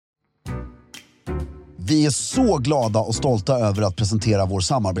Vi är så glada och stolta över att presentera vår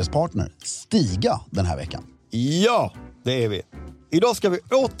samarbetspartner Stiga den här veckan. Ja, det är vi. Idag ska vi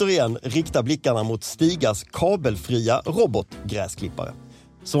återigen rikta blickarna mot Stigas kabelfria robotgräsklippare.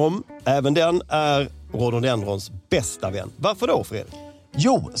 Som även den är rhododendrons bästa vän. Varför då, Fredrik?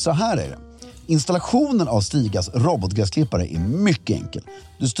 Jo, så här är det. Installationen av Stigas robotgräsklippare är mycket enkel.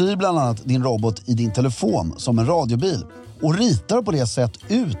 Du styr bland annat din robot i din telefon som en radiobil och ritar på det sätt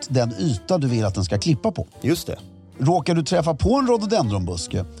ut den yta du vill att den ska klippa på. Just det. Råkar du träffa på en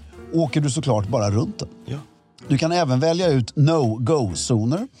rhododendronbuske åker du såklart bara runt den. Ja. Du kan även välja ut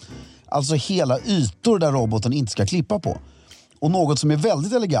no-go-zoner, alltså hela ytor där roboten inte ska klippa på. Och något som är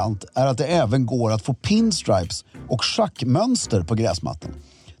väldigt elegant är att det även går att få pinstripes och schackmönster på gräsmattan.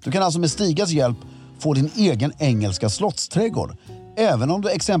 Du kan alltså med Stigas hjälp få din egen engelska slottsträdgård, även om du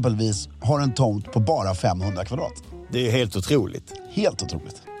exempelvis har en tomt på bara 500 kvadrat. Det är helt otroligt. Helt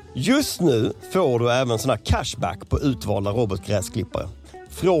otroligt. Just nu får du även såna cashback på utvalda robotgräsklippare.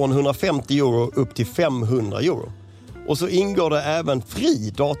 Från 150 euro upp till 500 euro. Och så ingår det även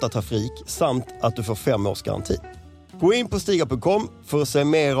fri datatrafik samt att du får 5 års garanti. Gå in på stiga.com för att se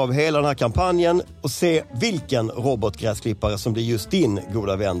mer av hela den här kampanjen och se vilken robotgräsklippare som blir just din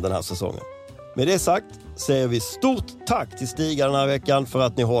goda vän den här säsongen. Med det sagt säger vi stort tack till Stiga den här veckan för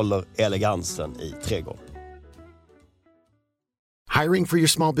att ni håller elegansen i trädgården. Hiring for your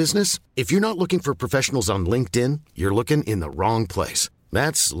small business? If you're not looking for professionals on LinkedIn, you're looking in the wrong place.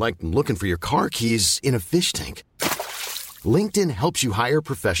 That's like looking for your car keys in a fish tank. LinkedIn helps you hire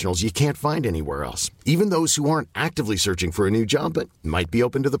professionals you can't find anywhere else, even those who aren't actively searching for a new job but might be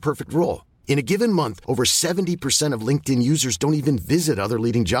open to the perfect role. In a given month, over 70% of LinkedIn users don't even visit other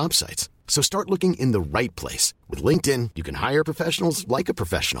leading job sites. So start looking in the right place. With LinkedIn, you can hire professionals like a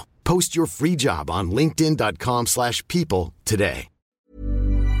professional. Post your free job on linkedin.com/people today.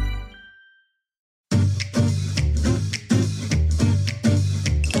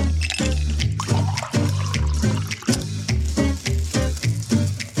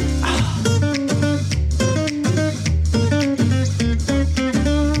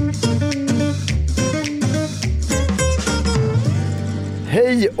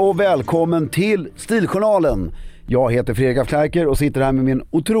 Hej och välkommen till Stiljournalen. Jag heter Fredrik af Klerker och sitter här med min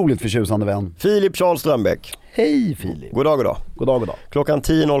otroligt förtjusande vän Filip Charles Strömbäck. Hej Filip. God dag, god dag. God dag, god dag. Klockan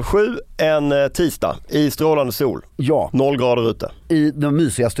 10.07 en tisdag i strålande sol. Ja. 0 grader ute. I den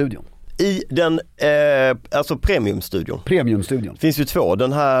mysiga studion. I den alltså premiumstudion. Premiumstudion. Finns ju 2.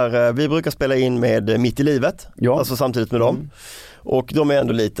 Den här vi brukar spela in med Mitt i livet. Ja. Alltså samtidigt med dem. Och de är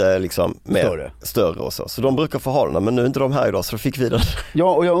ändå lite liksom mer större och så. Så de brukar få ha den, men nu är inte de här idag så då fick vi den.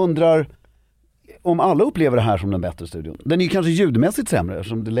 Ja, och jag undrar om alla upplever det här som den bättre studion. Den är ju kanske ljudmässigt sämre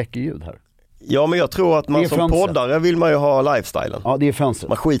eftersom det läcker ljud här. Ja, men jag tror att man som poddare vill man ju ha lifestylen. Ja, det är fönster.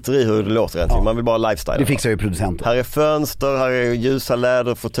 Man skiter i hur det låter egentligen. Man vill bara ha lifestylen. Det fixar ju producenten. Här är fönster, här är ljusa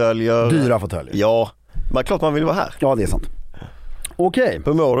läderfåtöljer. Dyra fåtöljer. Ja, men klart man vill vara här. Ja, det är sant. Okej.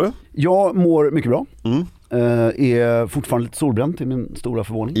 Hur mår du? Jag mår mycket bra. Är fortfarande lite solbränd till min stora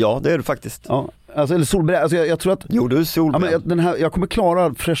förvåning. Ja, det är du faktiskt. Ja, alltså, eller solbränd. Alltså, jag tror att... Jo, du är solbränd. Ja, men jag kommer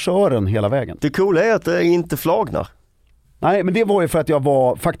klara fräschören hela vägen. Det coola är att det inte flagnar. Nej, men det var ju för att jag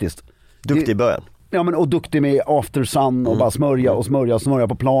var faktiskt... Duktig i början. Ja, men och duktig med after sun och bara smörja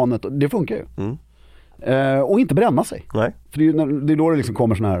på planet. Det funkar ju. Och inte bränna sig. Nej. För det är då det liksom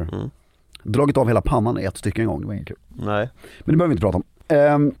kommer sån här... Dragit av hela pannan i ett stycke en gång. Det var inget kul. Nej. Men det behöver vi inte prata om.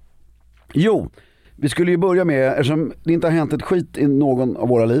 Jo, vi skulle ju börja med, eftersom det inte har hänt ett skit i någon av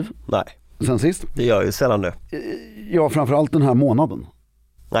våra liv. Nej. Sen sist. Det gör ju sällan det. Ja, framförallt den här månaden.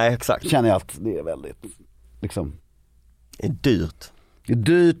 Nej, exakt. Känner jag att det är väldigt, liksom... Det är dyrt. Det är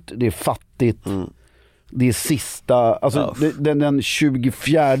dyrt, det är fattigt. Det är sista, alltså den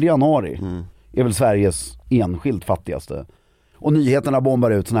 24 januari är väl Sveriges enskilt fattigaste. Och nyheterna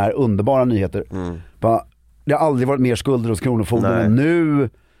bombar ut såna här underbara nyheter. Bara, det har aldrig varit mer skulder hos Kronofogden än nu.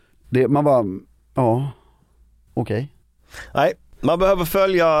 Man bara, ja, okej. Nej, man behöver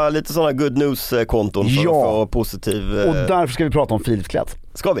följa lite sådana good news-konton för att få positiv... Och därför ska vi prata om Filips klädd.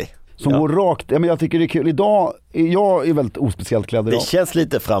 Ska vi? Som går rakt, men jag tycker det är kul. Idag, jag är väldigt ospeciellt klädd idag. Det känns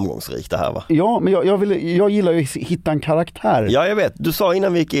lite framgångsrikt det här, va? Ja, men jag gillar ju att hitta en karaktär. Ja, jag vet. Du sa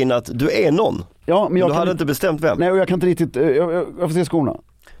innan vi gick in att du är någon. Ja, men du hade inte bestämt vem. Nej, och jag kan inte riktigt, jag får se skorna.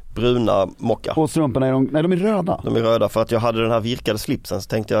 Bruna mocka. Och strumporna de är röda. De är röda för att jag hade den här virkade slipsen, så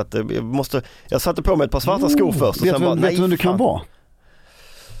tänkte jag att jag satte på mig ett par svarta skor först. Och vet du vem du kan vara?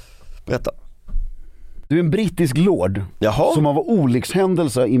 Berätta. Du är en brittisk lord som av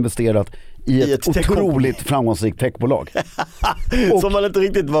olyckshändelse investerat i ett otroligt framgångsrikt techbolag. Som man inte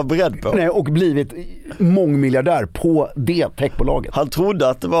riktigt var beredd på. Nej, och blivit mångmiljardär på det techbolaget. Han trodde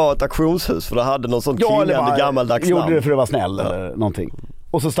att det var ett auktionshus för det hade någon sån klingande gammaldags namn. Gjorde det för att vara snäll eller någonting.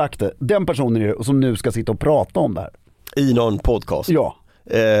 Och så stack det. Den personen är det som nu ska sitta och prata om det här. I någon podcast. Ja.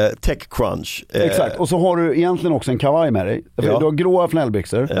 Techcrunch. Exakt, och så har du egentligen också en kavaj med dig. Du har gråa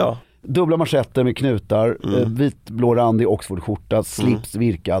flanellbyxor. Ja. Dubbla manschetter med knutar, vitblå randig Oxfordskjorta, slips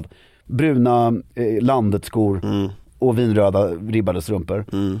virkad, bruna landetskor och vinröda ribbade strumpor.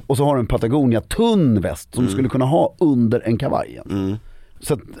 Och så har du en Patagonia tunn väst som du skulle kunna ha under en kavaj.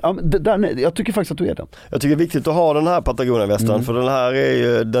 Så att, jag tycker faktiskt att du är den. Jag tycker det är viktigt att ha den här Patagonia-västen för den här är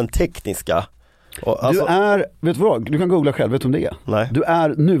ju den tekniska. Och, alltså, du är, vet du vad? Du kan googla själv, vet du om det är? Nej. Du är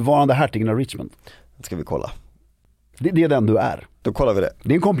nuvarande hertigen av Richmond. Det ska vi kolla. Det är den du är. Då kollar vi det.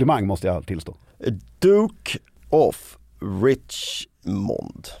 Det är en komplimang måste jag tillstå. Duke of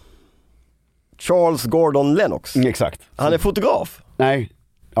Richmond. Charles Gordon Lennox. Exakt. Han är fotograf. Nej.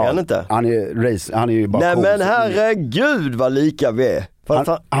 Ja, han inte. Han är ju bara nej cool. Men herregud vad lika vi är.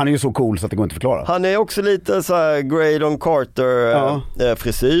 Han är ju så cool så att det går inte att förklara. Han är också lite så här Graydon Carter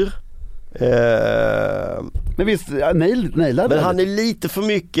frisyr. Men visst, nailade. Men han är lite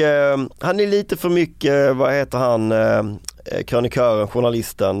för mycket, vad heter han, krönikören,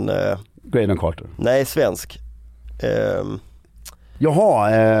 journalisten. Graydon Carter. Nej, svensk.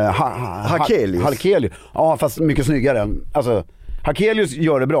 Jaha, Hakelius. Ja, fast mycket snyggare. Alltså, Hakelius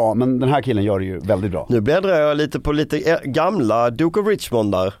gör det bra, men den här killen gör det ju väldigt bra. Nu bläddrar jag lite på lite gamla Duke of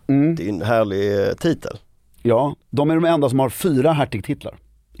Richmond där. Det är en härlig titel. Ja, de är de enda som har 4 hertigtitlar.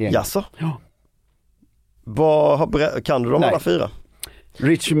 Jaså? Ja. Kan du dem alla 4?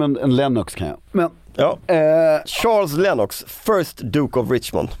 Richmond and Lennox kan jag. Men, Charles Lennox, first Duke of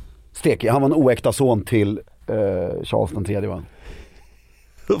Richmond. Stekig, han var en oäkta son till Charles den tredje, va?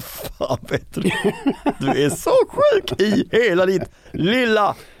 Hur fan vet du? Du är så sjuk i hela ditt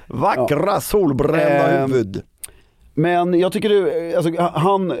lilla vackra solbrända huvud. Men jag tycker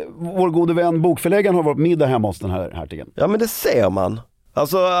vår gode vän bokförläggaren har varit middag hemma hos den här hertigen. Ja, men det ser man.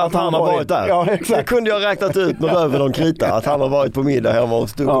 Alltså att han har varit där. Ja, exakt. Det kunde jag räknat ut med röven och krita. Att han har varit på middag hemma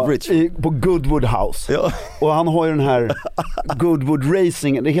hos Duke of Richmond. På Goodwood House. Ja. Och han har ju den här Goodwood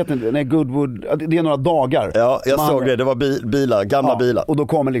Racing. Det heter inte, Goodwood. Det är några dagar. Ja, jag såg det. Det var bilar, gamla bilar. Och då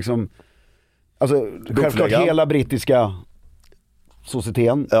kommer liksom, alltså självklart hela brittiska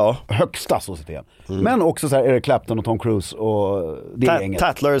societeten, högsta societeten. Men också så här Eric Clapton och Tom Cruise och det gänget.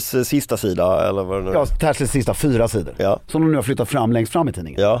 Tattlers sista sida eller vad det nu är. Ja, Tattlers sista 4 sidor. Ja. Som de nu har flyttat fram längst fram i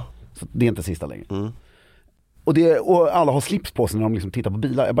tidningen. Ja. Så det är inte sista längre. Och alla har slips på sig när de liksom tittar på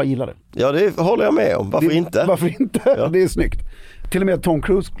bilar. Jag bara gillar det. Ja, det håller jag med om. Varför inte? Varför inte? Ja. Det är snyggt. Till och med Tom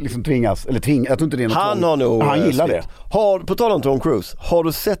Cruise liksom tvingas, eller jag tror inte det är något han gillar det. På tal om Tom Cruise, har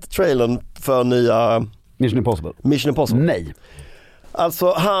du sett trailern för nya Mission Impossible? Nej.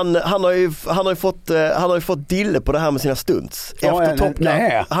 Alltså han har ju fått dille på det här med sina stunts efter Top Gun.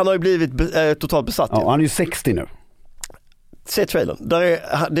 Han har ju blivit totalt besatt. Ja, han är ju 60 nu. Se trailern.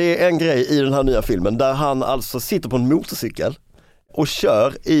 Det är en grej i den här nya filmen där han alltså sitter på en motorcykel och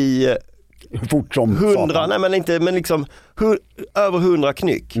kör i fort som 100, nej men inte, men liksom över 100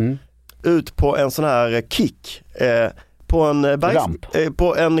 knyck ut på en sån här kick på en ramp,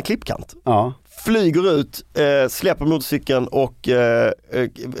 på en klippkant. Ja. Flyger ut, släpper motorcykeln och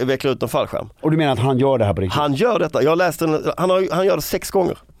vecklar ut en fallskärm. Och du menar att han gör det här på riktigt? Han gör detta. Jag läste han gör det 6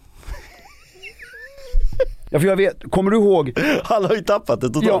 gånger. Ja, för jag vet, kommer du ihåg? Han har ju tappat det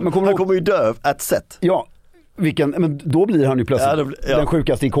totalt. Ja, men han kommer ju dö at set. Ja, men då blir han ju plötsligt den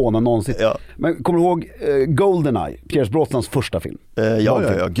sjukaste ikonen någonsin. Ja. Men kommer du ihåg Goldeneye, Pierce Brosnans första film?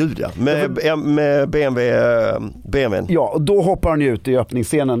 Gud ja. Med BMW. Ja, och då hoppar han ju ut i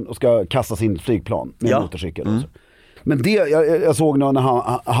öppningsscenen och ska kasta sin flygplan med en motorcykel. Men det, jag såg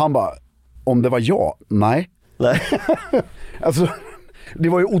när han bara, om det var nej. Alltså, det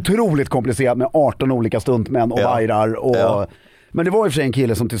var ju otroligt komplicerat med 18 olika stuntmän och vajrar. Men det var ju för sig en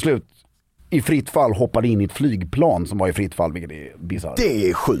kille som till slut i fritt fall hoppade in i ett flygplan som var i fritt fall, vilket är bizarrt. Det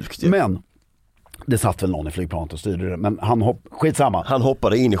är sjukt. Ja. Men det satt väl någon i flygplanet och styrde det. Men skitsamma. Han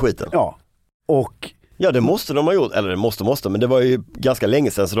hoppade in i skiten. Ja. Och ja, det måste de ha gjort. Eller det måste. Men det var ju ganska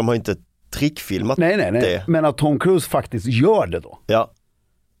länge sedan så de har inte trickfilmat det. Men att Tom Cruise faktiskt gör det då. Ja.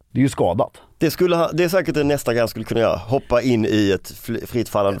 Det är ju skadat. Det är säkert det nästa gång skulle kunna göra. Hoppa in i ett fritt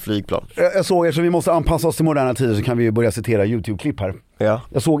fallande flygplan. Jag såg, eftersom vi måste anpassa oss till moderna tider så kan vi ju börja citera YouTube-klipp här. Ja.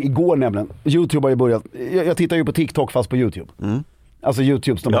 Jag såg igår nämligen, YouTube har ju börjat, jag tittar ju på TikTok fast på YouTube. Alltså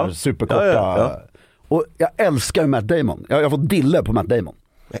YouTubes, de här superkorta. Och jag älskar ju Matt Damon. Jag har fått dille på Matt Damon.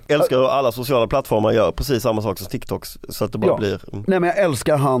 Jag älskar hur alla sociala plattformar gör precis samma sak som TikTok, så att det bara blir... Nej, men jag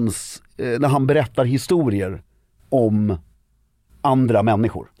älskar hans, när han berättar historier om andra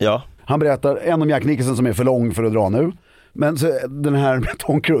människor. Ja. Han berättar en om Jack Nicholson som är för lång för att dra nu. Men så, den här med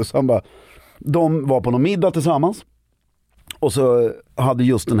Tom Cruise, han bara, de var på någon middag tillsammans. Och så hade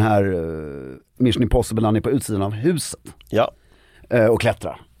just den här Mission Impossible, han är på utsidan av huset. Ja. Och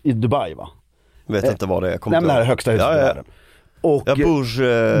klättrar i Dubai, va? Vet inte vad det är. Nej, men det här högsta huset i världen. Och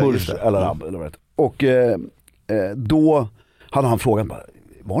Burj Al Arab eller vad det. Och då hade han frågat bara,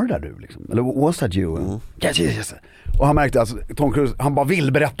 var det där du liksom? Eller was that you? Yes. Och han märkte alltså Tom Cruise, han bara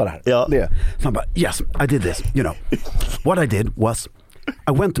vill berätta det här. Ja. Så han bara, yes, I did this, you know. What I did was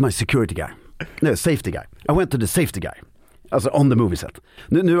I went to my security guy. No, safety guy. I went to the safety guy. Alltså on the movie set.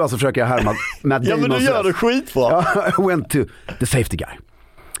 Nu alltså försöker jag härma Matt Damon. Ja, men du gör det skitbra. I went to the safety guy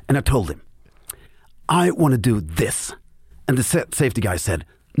and I told him I want to do this. And the safety guy said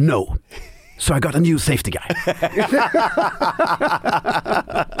no. So I got a new safety guy.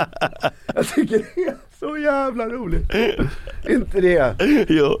 Jag tycker det är så jävla roligt. Inte det?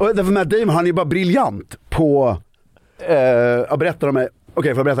 Jo. Och därför Matt Damon, han är bara briljant på att berätta om mig.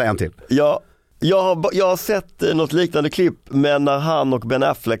 Okej, får jag berätta en till? Ja. Jag har sett något liknande klipp, men när han och Ben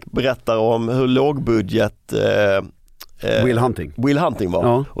Affleck berättar om hur lågbudget Will Hunting var.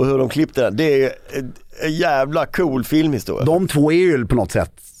 Ja. Och hur de klippte den. Det är en jävla cool filmhistoria. De två är ju på något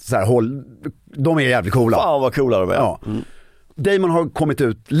sätt så här, de är jävligt coola. Fan vad coola de är. Ja. Damon har kommit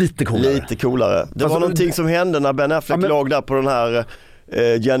ut lite coolare. Det var någonting som hände när Ben Affleck låg där på den här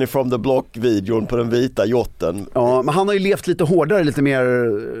Jenny from the Block-videon på den vita jotten. Ja, men han har ju levt lite hårdare, lite mer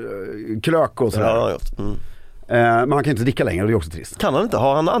krök och sådär. Ja, men han kan inte dricka längre och det är också trist. Kan han inte?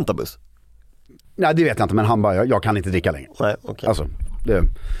 Har han antabus? Nej, det vet jag inte, men han bara, jag kan inte dricka längre. Nej, okej. Alltså,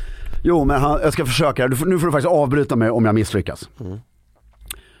 jo, men jag ska försöka. Nu får du faktiskt avbryta mig om jag misslyckas.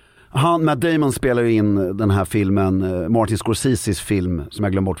 Matt Damon spelar ju in den här filmen, Martin Scorseses film, som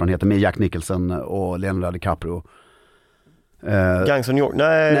jag glömde bort vad den heter, med Jack Nicholson och Leonardo DiCaprio. Gangs of New York?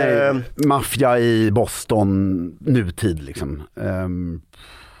 Nej, maffia i Boston, nutid liksom.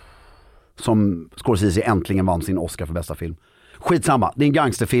 Som Scorsese äntligen vann sin Oscar för bästa film. Skitsamma, det är en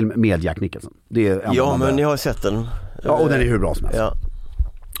gangsterfilm med Jack Nicholson. Det är men ni har sett den. Ja, och den är hur bra som helst. Ja.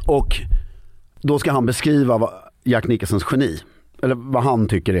 Och då ska han beskriva Jack Nicholsons geni. Eller vad han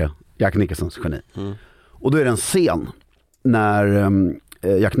tycker är Jack Nicholsons geni. Och då är det en scen när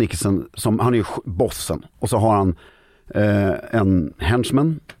Jack Nicholson, han är ju bossen, och så har han en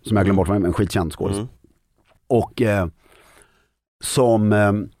henchman som jag glömde bort, en skitkänd skådespelare. Och som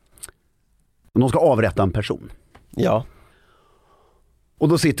de ska avrätta en person. Ja. Och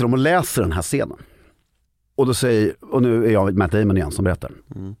då sitter de och läser den här scenen. Och då säger, och nu är jag Matt Damon igen som berättar.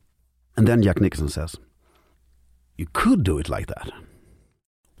 And then Jack Nicholson says, you could do it like that.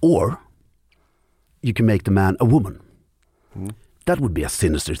 Or you can make the man a woman. That would be a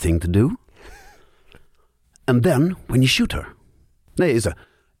sinister thing to do. And then when you shoot her. Nej, så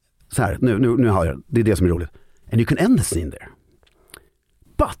här, nu har jag det är det som är roligt. And you can end the scene there.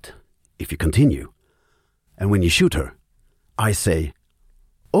 But if you continue and when you shoot her, I say,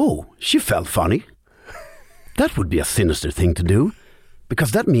 oh, she felt funny. That would be a sinister thing to do,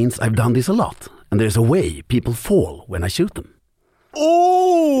 because that means I've done this a lot, and there's a way people fall when I shoot them.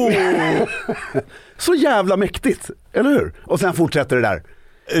 Oh! Så jävla mäktigt, eller hur? Och sen fortsätter det där.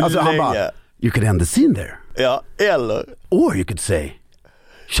 Alltså han bara, you could end the scene there. Ja, eller? Or you could say,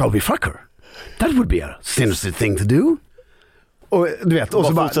 shall we fuck her? That would be a sinister thing to do. Och du vet, och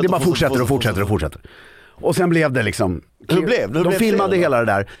så bara, det bara fortsätter. Och sen blev det liksom... De filmade hela det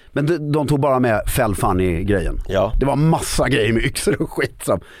där, men de tog bara med fell funny-grejen. Ja. Det var massa grejer med yxor och skit.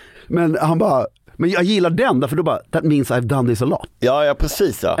 Men han bara... Men jag gillar den, därför då bara... That means I've done this a lot. Ja,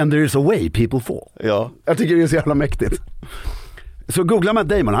 precis. Ja. And there is a way people fall. Ja. Jag tycker det är så jävla mäktigt. Så googla Matt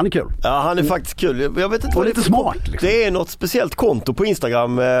Damon, han är kul. Ja, han är faktiskt kul. Jag vet inte och lite smart. Liksom. Det är något speciellt konto på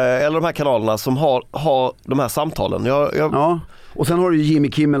Instagram eller de här kanalerna som har de här samtalen. Ja, och sen har du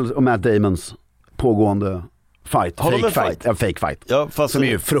Jimmy Kimmel och Matt Damons pågående fight. Har de en fight? Ja, fake fight. Ja, fast som är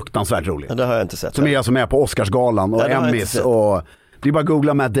ju fruktansvärt rolig. Ja, det har jag inte sett. Som är alltså med på Oscarsgalan och Emmys och... Det är bara att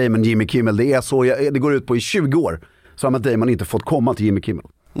googla Matt Damon, Jimmy Kimmel. Det är så, det går ut på i 20 år så har Matt Damon inte fått komma till Jimmy Kimmel.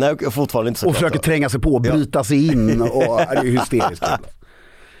 Nej, jag har fortfarande inte sett. Och försöker tränga sig på och bryta sig in. Och det är hysteriskt.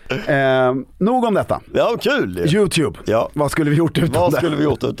 Nog om detta. Ja, kul. YouTube. Ja. Vad skulle vi gjort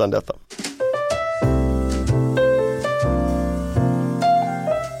utan detta?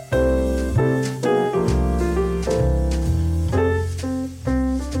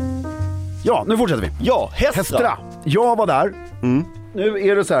 Ja, nu fortsätter vi. Ja, Hästra. Jag var där. Nu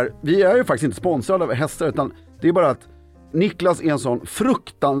är det så här, vi är ju faktiskt inte sponsrade av Hästra, utan det är bara att Niklas är en sån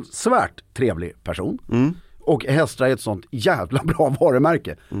fruktansvärt trevlig person. Och Hestra är ett sånt jävla bra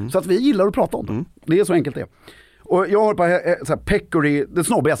varumärke. Så att vi gillar att prata om det. Det är så enkelt det. Och jag har på så här, Peccary, den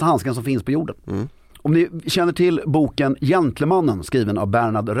snobbigaste handsken som finns på jorden. Om ni känner till boken Gentlemannen skriven av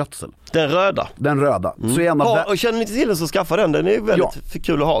Bernhard Rötzel. Den röda. Så är och känner ni inte till den så skaffa den. Den är väldigt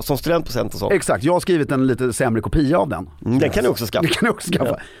kul att ha som studentpresent och så. Exakt, jag har skrivit en lite sämre kopia av den. Den kan ni också skaffa. Det kan ni också skaffa.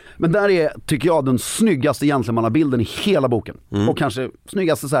 Ja. Men där är, tycker jag, den snyggaste gentlemannabilden i hela boken. Och kanske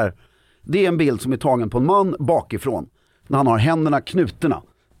snyggaste så här. Det är en bild som är tagen på en man bakifrån. När han har händerna knutna.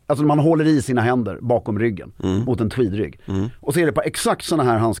 Alltså man håller i sina händer bakom ryggen. Mot en tweedrygg. Och så är det på exakt såna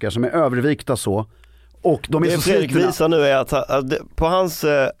här handskar som är övervikta så. Och de är det så Fredrik slitna. visar nu är att på hans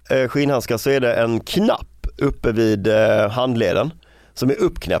skinnhandskar så är det en knapp uppe vid handleden som är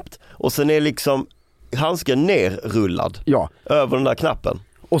uppknäppt. Och sen är liksom handsken nerrullad över den där knappen.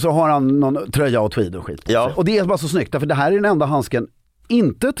 Och så har han någon tröja och tweed och skit på sig. Och det är bara så snyggt, för det här är den enda handsken,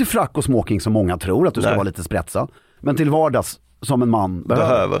 inte till frack och smoking som många tror att du ska vara lite sprätsa, men till vardags som en man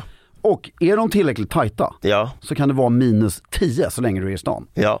behöver. Och är de tillräckligt tajta så kan det vara -10 så länge du är i stan.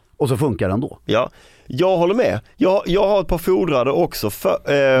 Och så funkar den då. Jag håller med. Jag har ett par fodrade också.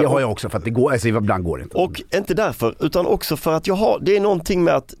 Det har jag också för att det går, alltså, ibland går det inte. Och inte därför, utan också för att det är någonting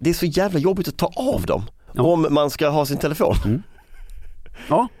med att det är så jävla jobbigt att ta av dem om man ska ha sin telefon.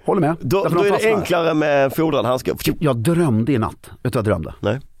 Ja, håller med. Då är det enklare med fodrad handskar. Jag drömde i natt. Vet du jag drömde?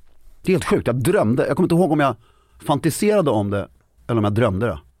 Nej. Det är helt sjukt, jag drömde. Jag kommer inte ihåg om jag fantiserade om det eller om jag drömde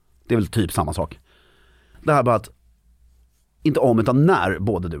det. Det är väl typ samma sak. Det här bara att inte om utan när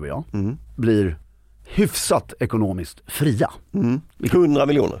både du och jag blir hyfsat ekonomiskt fria. 100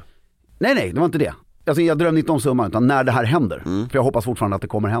 miljoner. Nej, det var inte det. Alltså, jag drömde inte om summan utan när det här händer. För jag hoppas fortfarande att det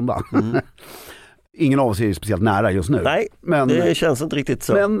kommer hända. Ingen av oss är ju speciellt nära just nu. Nej, men det känns inte riktigt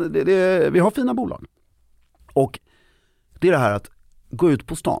så. Men vi har fina bolag. Och det är det här att gå ut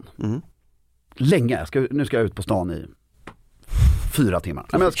på stan. Länge. Nu ska jag ut på stan i 4 timmar.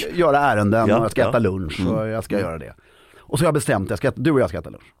 Men jag ska göra ärenden och jag ska äta lunch och jag ska göra det. Och så har jag bestämt att du och jag ska äta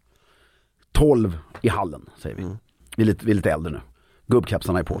lunch. 12 i hallen, säger vi. Vi är lite äldre nu.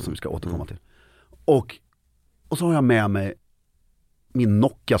 Gubbkepsarna är på som vi ska återkomma till. Och så har jag med mig min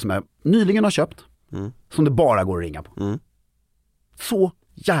Nokia som jag nyligen har köpt. Som det bara går att ringa på. Så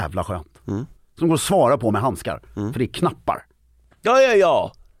jävla skönt. Som går att svara på med handskar. För det är knappar.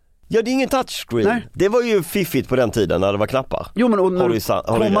 Ja, det är ingen touchscreen. Nej. Det var ju fiffigt på den tiden när det var knappar. Jo, men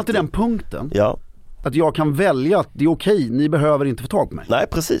komma till den punkten. Ja. Att jag kan välja att det är okej, ni behöver inte få tag på mig. Nej,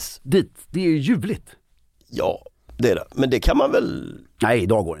 precis. Det är ju ljuvligt. Ja, det är det. Men det kan man väl... Nej,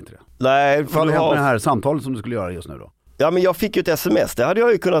 idag går inte det. Nej, för du har det här samtalet som du skulle göra just nu då. Ja, men jag fick ju ett sms. Det hade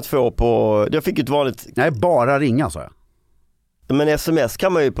jag ju kunnat få på... Jag fick ju ett vanligt... Nej, bara ringa, sa jag. Men sms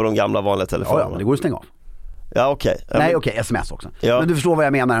kan man ju på de gamla vanliga telefonerna. Ja, men det går att stänga av. Ja, okej. Nej, okej, sms också. Ja. Men du förstår vad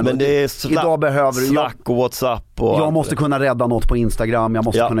jag menar. Men det är idag behöver Slack och WhatsApp och... Jag måste kunna rädda något på Instagram. Jag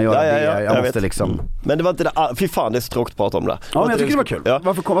måste kunna göra det. Jag måste liksom... Men det var inte det... Fy fan, det är så tråkigt att prata om det. Ja, men jag tycker det var kul. Ja.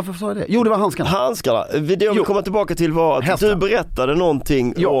 Varför sa jag det? Jo, det var handskarna. Handskarna. Det jag vill komma tillbaka till var att du berättade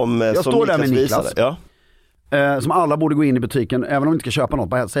någonting om... Jag står där med Niklas. Ja. Som alla borde gå in i butiken, även om de inte ska köpa något.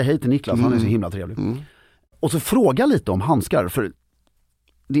 Bara säg hej till Niklas, han är så himla trevlig. Och så fråga lite om handskar. För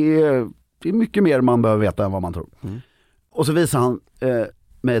det är mycket mer man behöver veta än vad man tror. Och så visar han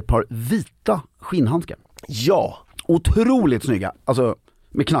med ett par vita skinnhandskar. Ja. Otroligt snygga. Alltså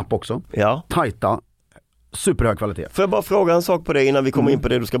med knapp också. Ja. Tajta. Superhög kvalitet. Får jag bara fråga en sak på det innan vi kommer in på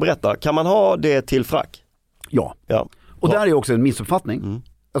det du ska berätta. Kan man ha det till frack? Ja. Och där är också en missuppfattning.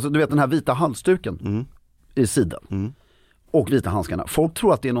 Alltså du vet den här vita halsduken i sidan. Och vita handskarna. Folk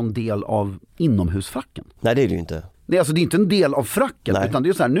tror att det är någon del av inomhusfracken. Nej, det är det ju inte. Nej, alltså det är inte en del av fracken. Nej. Utan det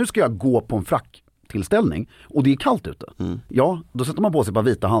är så här, nu ska jag gå på en fracktillställning och det är kallt ute. Ja, då sätter man på sig bara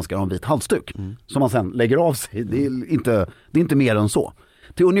vita handskar och en vit halsduk. Som man sen lägger av sig. Det är inte mer än så.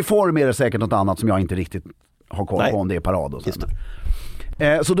 Till uniform är det säkert något annat som jag inte riktigt har koll på om det är parad och sånt.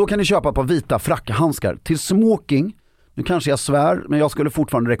 Så då kan ni köpa ett par vita frackhandskar. Till smoking, nu kanske jag svär, men jag skulle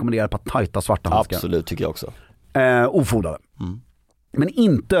fortfarande rekommendera ett par tajta svarta handskar. Absolut, tycker jag också. Ofodade. Men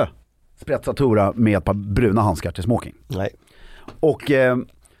inte sprezzatura med ett par bruna handskar till smoking. Nej. Och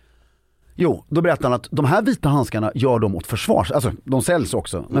då berättar han att de här vita handskarna gör de åt alltså de säljs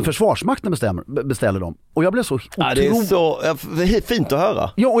också, men Försvarsmakten beställer dem. Och jag blev så det är så fint att höra.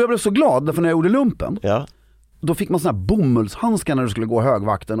 Ja, och jag blev så glad för när jag gjorde lumpen. Ja. Då fick man såna här bomullshandskar när du skulle gå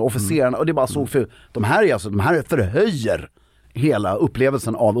högvakten och officerarna, och det bara såg för de här förhöjer hela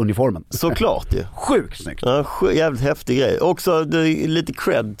upplevelsen av uniformen. Såklart ju. Sjukt snyggt. Ja, jävligt häftig grej. Också lite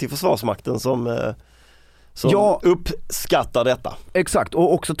cred till Försvarsmakten som uppskattar detta. Exakt,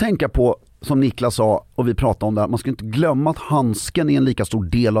 och också tänka på som Niklas sa och vi pratade om det, man ska inte glömma att handsken är en lika stor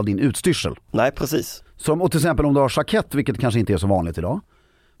del av din utstyrsel. Nej, precis. Som, och till exempel om du har jackett, vilket kanske inte är så vanligt idag,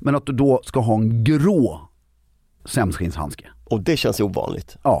 men att du då ska ha en grå sämskinshandske. Och det känns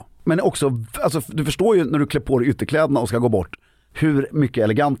ovanligt. Ja, men också, alltså, du förstår ju när du klär på dig ytterkläderna och ska gå bort hur mycket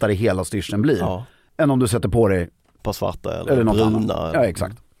elegantare hela styrseln blir än om du sätter på dig på svarta eller något bruna. Annat. Ja,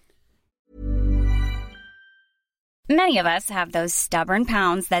 exakt. Many of us have those stubborn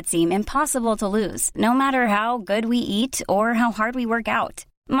pounds that seem impossible to lose, no matter how good we eat or how hard we work out.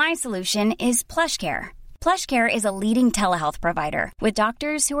 My solution is PlushCare. PlushCare is a leading telehealth provider with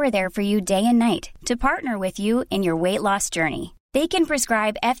doctors who are there for you day and night to partner with you in your weight loss journey. They can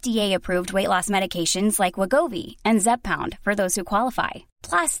prescribe FDA-approved weight loss medications like Wegovy and Zepbound for those who qualify.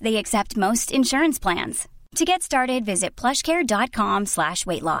 Plus, they accept most insurance plans. To get started, visit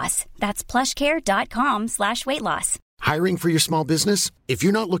plushcare.com/weightloss. That's plushcare.com/weightloss. Hiring for your small business? If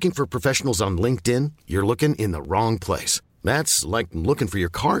you're not looking for professionals on LinkedIn, you're looking in the wrong place. That's like looking for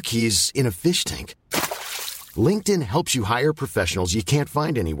your car keys in a fish tank. LinkedIn helps you hire professionals you can't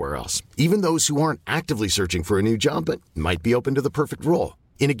find anywhere else, even those who aren't actively searching for a new job but might be open to the perfect role.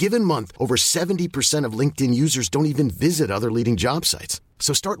 In a given month, over 70% of LinkedIn users don't even visit other leading job sites.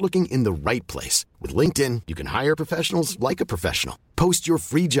 So start looking in the right place. With LinkedIn, you can hire professionals like a professional. Post your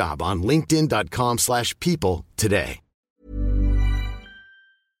free job on linkedin.com/people today.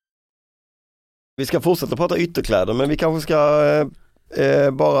 Vi ska fortsätta prata ytterkläder, men vi kanske ska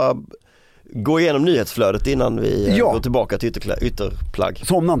bara gå igenom nyhetsflödet innan vi går tillbaka till ytterplagg.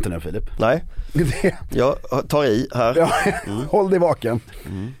 Somna inte nu, Filip. Nej, jag tar i här. Ja, håll dig vaken.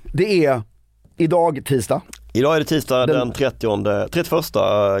 Det är idag tisdag. Idag är det tisdag den 31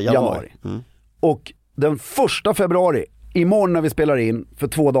 januari. Och den 1 februari, imorgon när vi spelar in, för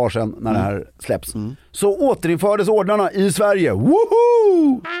 2 dagar sedan när det här släpps, så återinfördes ordnarna i Sverige.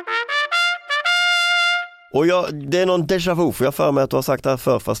 Woho! Och det är någon déjà vu, för jag för mig att du har sagt det här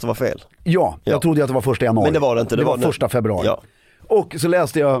förr fast det var fel. Ja, jag trodde att det var 1 januari. Men det var det inte. Det var 1 februari. Ja. Och så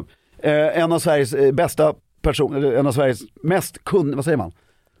läste jag en av Sveriges bästa personer, en av Sveriges mest kunniga, vad säger man?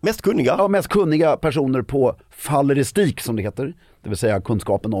 Mest kunniga? Ja, mest kunniga personer på falleristik, som det heter. Det vill säga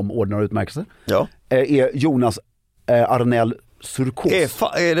kunskapen om ordnar och utmärkelser. Ja. Är Jonas Arnell Surkås.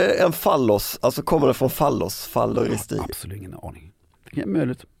 Är det en fallos? Alltså kommer det från falleristik? Ja, absolut ingen aning. Det är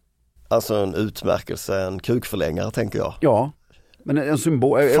möjligt. Alltså en utmärkelse, en kukförlängare tänker jag. Ja, men en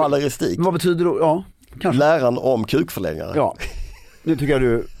symbol. Falleristik. Vad betyder det? Ja, kanske. Läran om kukförlängare. Ja, nu tycker jag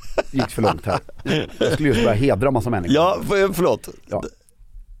du gick för långt här. Jag skulle just börja hedra massa människor. Ja, förlåt. Ja.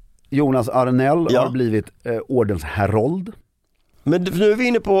 Jonas Arnell har blivit ordens herold. Men nu är vi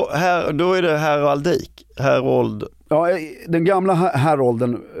inne på här, då är det heraldik. Herold. Ja, den gamla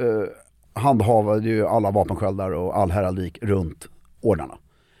herolden handhavade ju alla vapensköldar och all heraldik runt ordnarna.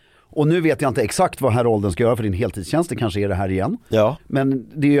 Och nu vet jag inte exakt vad herolden ska göra för din heltidstjänst, det kanske är det här igen. Ja. Men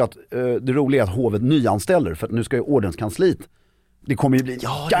det är ju att det roliga är att hovet nyanställer, för att nu ska ju ordenskansliet, det kommer ju bli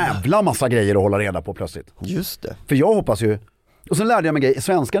jävla massa grejer att hålla reda på plötsligt. Just det. För jag hoppas ju, och sen lärde jag mig grej,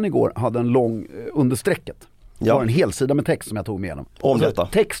 svenskan igår hade en lång under strecket. Det var en helsida med text som jag tog med igenom. Om detta.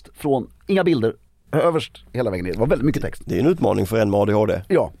 Text från, inga bilder, överst hela vägen ner. Det var väldigt mycket text. Det är en utmaning för en med ADHD.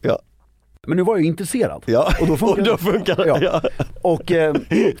 Ja. Men nu var jag ju intresserad. Ja, och då funkar det. Ja. Och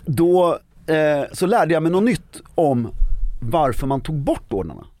då så lärde jag mig något nytt om varför man tog bort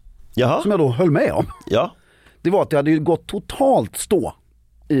ordnarna. Jaha. Som jag då höll med om. Ja. Det var att det hade ju gått totalt stå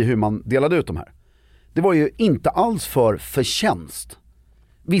i hur man delade ut de här. Det var ju inte alls för förtjänst.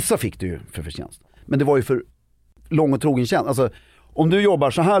 Vissa fick det ju för förtjänst. Men det var ju för lång och trogen tjänst. Alltså, om du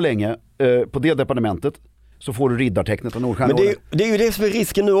jobbar så här länge på det departementet, så får du riddartecknet och Nordstjärnan. Men det är ju det som är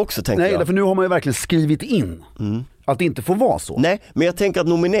risken nu också, tänker jag. Nej, för nu har man ju verkligen skrivit in att det inte får vara så. Nej, men jag tänker att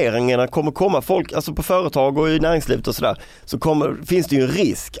nomineringarna kommer komma folk, alltså på företag och i näringslivet och sådär, så finns det ju en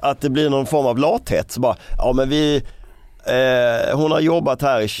risk att det blir någon form av lathet. Så bara, ja men hon har jobbat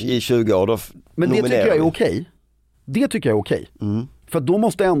här i 20 år, då men det tycker jag är okej. Det tycker jag är okej. För då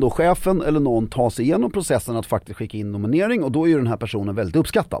måste ändå chefen eller någon ta sig igenom processen att faktiskt skicka in nominering, och då är ju den här personen väldigt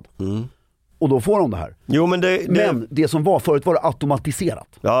uppskattad. Och då får de det här. Jo, men det som var förut var det automatiserat.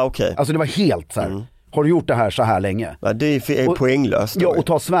 Ja, okej. Okay. Alltså det var helt så här. Har du gjort det här så här länge? Ja, det är poänglöst. Ja, och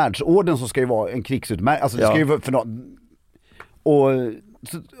ta svärdsorden, så ska ju vara en krigsutmärkelse. Alltså det ska ju vara för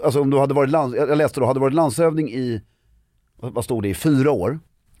alltså om du hade varit jag läste då, hade varit landshövding i, vad stod det, i 4 år,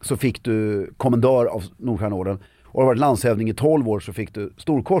 så fick du kommendör av Nordstjärnorden. Och har varit landshövding i 12 år, så fick du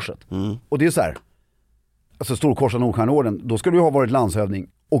Storkorset. Och det är så här, alltså Storkorset och Nordstjärnorden, då ska du ha varit landshövding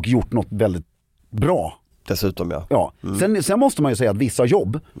och gjort något väldigt bra. Dessutom, ja. Sen måste man ju säga att vissa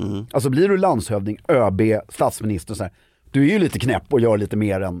jobb, alltså blir du landshövding, ÖB, statsminister så här, du är ju lite knäpp och gör lite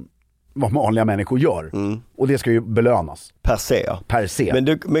mer än vad vanliga människor gör. Och det ska ju belönas. Per se, ja. Per se.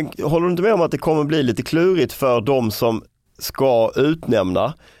 Men håller du inte med om att det kommer bli lite klurigt för de som ska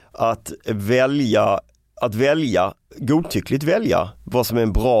utnämna att godtyckligt välja vad som är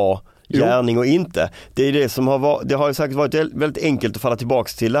en bra gärning och inte. Det är det som det har ju säkert varit väldigt enkelt att falla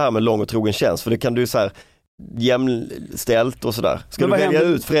tillbaks till det här med lång och trogen tjänst, för det kan du så här jämställt och sådär. Ska du välja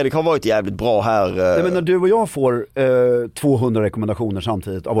ut, Fredrik har varit jävligt bra här. Nej, men när du och jag får 200 rekommendationer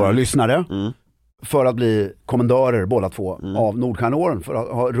samtidigt av våra lyssnare för att bli kommendörer båda två av Nordstjärneorden, för att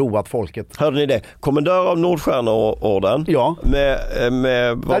ha roat folket. Hörde ni det? Kommendör av Nordstjärneorden. Ja. Med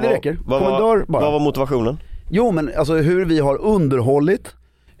Nej, det räcker. Vad var motivationen? Jo, men alltså hur vi har underhållit,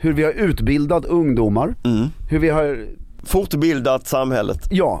 hur vi har utbildat ungdomar, hur vi har fortbildat samhället.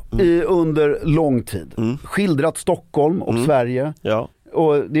 Ja, under lång tid. Skildrat Stockholm och Sverige. Ja.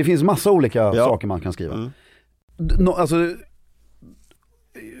 Och det finns massa olika saker man kan skriva. Alltså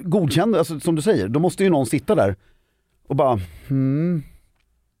godkänd, alltså, som du säger, då måste ju någon sitta där och bara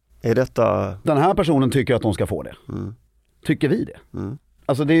är detta... Den här personen tycker att de ska få det. Tycker vi det?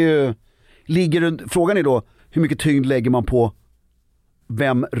 Alltså det är ju... Frågan är då, hur mycket tyngd lägger man på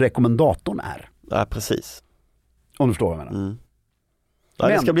vem rekommendatorn är? Ja, precis. Om du förstår vad jag menar. Ja,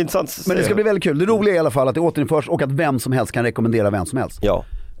 det ska bli intressant. Men det ska bli väldigt kul. Det roliga är i alla fall att det återinförs och att vem som helst kan rekommendera vem som helst. Ja.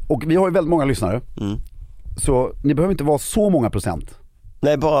 Och vi har ju väldigt många lyssnare. Så ni behöver inte vara så många procent.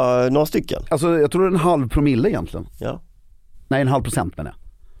 Nej, bara några stycken. Alltså jag tror det är 0,5 promille egentligen. Ja. Nej, 0,5% menar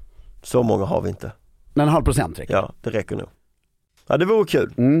jag. Så många har vi inte. Nej, 0,5% räcker. Ja, det räcker nog. Ja, det vore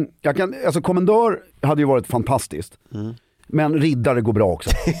kul. Alltså kommendör hade ju varit fantastiskt. Men riddare går bra också.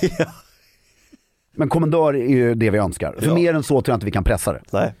 Ja. Men kommendör är ju det vi önskar. För mer än så tror jag inte vi kan pressa det.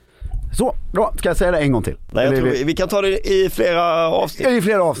 Nej. Så, bra. Ska jag säga det en gång till? Nej, jag tror vi kan ta det i flera avsnitt. I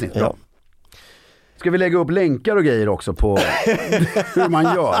flera avsnitt, ja. Ska vi lägga upp länkar och grejer också på hur man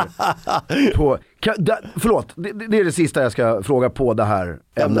gör? Förlåt, det är det sista jag ska fråga på det här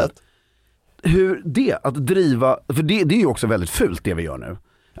ämnet. Hur det, att driva, för det är ju också väldigt fult det vi gör nu.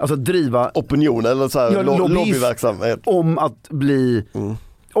 Alltså att driva opinion eller så här, lobbyverksamhet. Om att bli...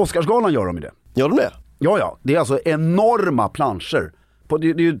 Oscarsgalan gör de ju det. Gör de det? Ja, det är alltså enorma planscher. Det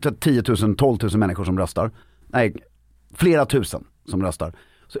är ju 10 000, 12 000 människor som röstar. Nej, flera tusen som röstar.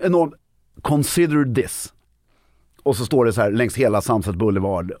 Så enormt. Consider this. Och så står det så här längs hela Sunset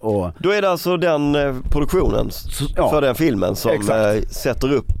Boulevard. Och... Då är det alltså den produktionen för den filmen som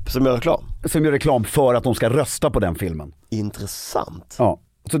sätter upp, som gör reklam. Som gör reklam för att de ska rösta på den filmen. Intressant. Ja,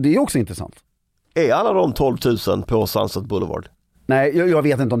 så det är också intressant. Är alla de 12 000 på Sunset Boulevard? Nej, jag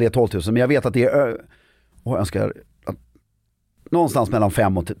vet inte om det är 12 000, men jag vet att det är jag önskar att någonstans mellan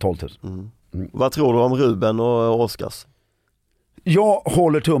 5 och 12 000. Vad tror du om Ruben och Oscars? Jag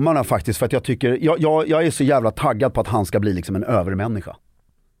håller tummarna faktiskt, för att jag tycker jag är så jävla taggad på att han ska bli liksom en övermänniska.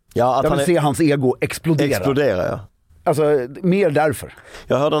 Ja, att jag vill se hans ego explodera. Ja. Alltså, mer därför.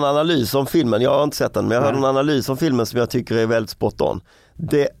 Jag hörde en analys om filmen, jag har inte sett den, men jag hörde en analys om filmen som jag tycker är väldigt spot on.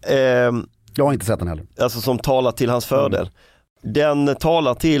 Jag har inte sett den heller. Alltså som talar till hans fördel. Den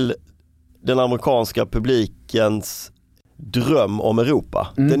talar till den amerikanska publikens dröm om Europa.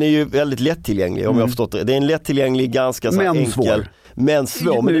 Den är ju väldigt lättillgänglig om jag har förstått det. Det är en lättillgänglig, ganska så enkel, men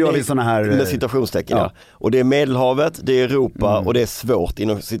svår. Men gör vi såna här med citationstecken. Ja. Och det är Medelhavet, det är Europa och det är svårt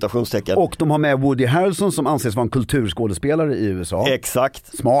inom citationstecken. Och de har med Woody Harrelson som anses vara en kulturskådespelare i USA.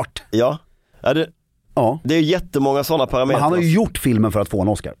 Exakt. Smart. Ja. Det är jättemånga sådana parametrar. Men han har ju gjort filmen för att få en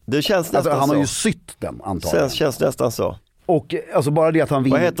Oscar. Det känns nästan han så. har ju sytt den antagligen. Sen känns nästan så. Och alltså bara det att han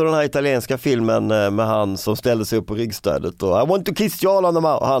vill... Vad heter den här italienska filmen med han som ställde sig upp på ryggstödet och I want to kiss you all on the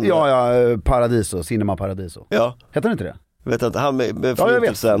mouth. Paradiso, Cinema Paradiso. Ja. Heter det inte det? Vet inte, han med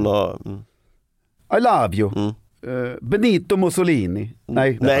förintelsen och... I love you. Benito Mussolini.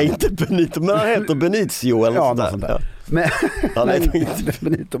 Nej, inte Benito, men han heter Benicio eller något sånt där. Men,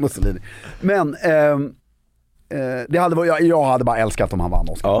 Benito Mussolini. Men det hade varit, jag hade bara älskat om han vann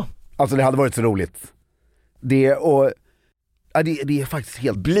Oscar. Ja. Alltså det hade varit så roligt. Det är faktiskt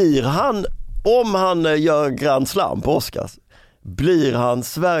helt... Blir han, om han gör Grand Slam på Oscars, blir han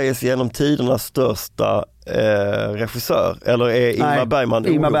Sveriges genom tidernas största regissör? Eller är Ingmar Bergman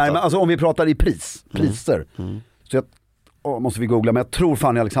Ingmar Bergman, alltså om vi pratar i priser. Så måste vi googla, men jag tror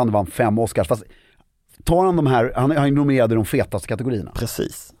Fanny Alexander vann 5 Oscars. Fast tar han de här, han är nominerad i de fetaste kategorierna.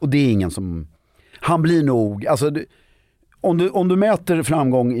 Precis. Och det är ingen som... Han blir nog... Alltså, om du mäter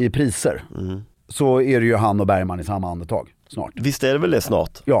framgång i priser så är det ju han och Bergman i samma andetag snart. Visst är det väl det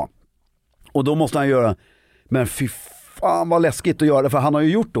snart? Ja. Och då måste han göra... Men fy fan vad läskigt att göra, för han har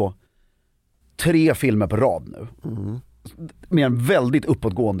ju gjort då 3 filmer på rad nu. Med en väldigt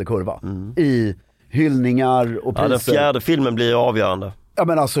uppåtgående kurva. I hyllningar och priser. Ja, den 4:e filmen blir avgörande. Ja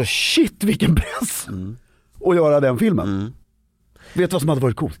men alltså shit vilken press att göra den filmen. Vet du vad som hade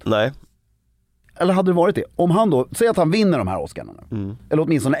varit coolt? Nej. Eller hade det varit det? Om han då, säg att han vinner de här Oscarna nu. Eller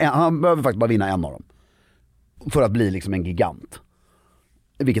åtminstone, han behöver faktiskt bara vinna en av dem. För att bli liksom en gigant.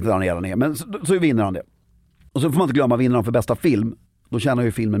 Vilket han redan är. Men så vinner han det. Och så får man inte glömma, vinner han för bästa film, då tjänar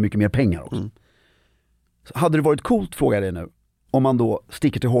ju filmen mycket mer pengar också. Så hade det varit coolt, frågar jag dig nu, om man då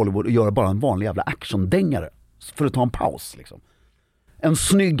sticker till Hollywood och gör bara en vanlig jävla actiondängare för att ta en paus liksom. En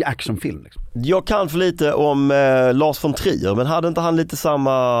snygg actionfilm liksom. Jag kan för lite om Lars von Trier, men hade inte han lite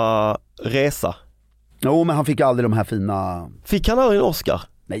samma resa? Jo, men han fick aldrig de här fina... Fick han aldrig en Oscar?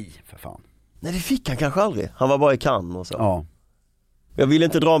 Nej, för fan. Nej, det fick han kanske aldrig. Han var bara i Cannes och så. Ja. Jag vill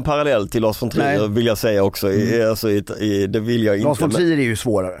inte dra en parallell till Lars von Trier, vill jag säga också. Det vill jag inte. Lars von Trier är ju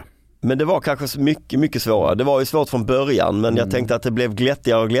svårare. Men det var kanske mycket, mycket svårare. Det var ju svårt från början, men jag tänkte att det blev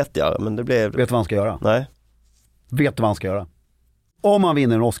glättigare och glättigare. Men det blev... Vet du vad han ska göra? Nej. Vet du vad han ska göra? Om han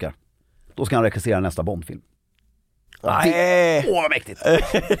vinner en Oscar, då ska han regissera nästa Bondfilm. Nej! Åh, vad mäktigt!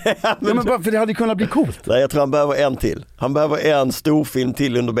 Ja, men bara, för det hade kunnat bli coolt. Nej, jag tror han behöver en till. Han behöver en stor film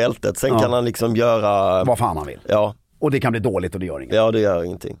till under bältet. Sen kan han liksom göra... vad fan han vill. Ja. Och det kan bli dåligt och det gör inget. Ja, det gör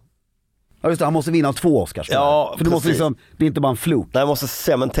ingenting. Ja, just det, han måste vinna 2 Oscars. Ja, för det måste liksom, det är inte bara en fluk. Nej, han måste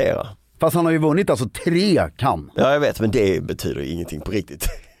cementera. Fast han har ju vunnit alltså 3 Cannes. Ja, jag vet, men det betyder ingenting på riktigt.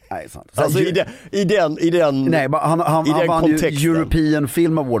 Nej, sant. Alltså i den nej, han vann kontexten. ju European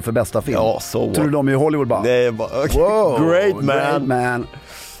Film Award för bästa film. Ja, så. Tror du de är i Hollywood bara? Det är bara, okay. Wow, great man.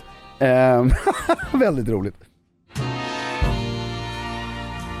 Väldigt roligt.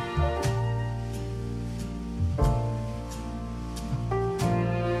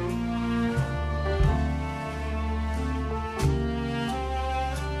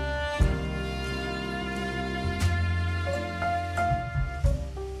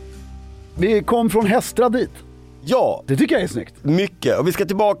 Vi kom från Hästra dit. Ja. Det tycker jag är snyggt. Mycket. Och vi ska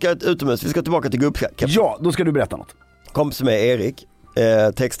tillbaka utomhus. Vi ska tillbaka till gubbkapsen. Ja, då ska du berätta något. Kompis med Erik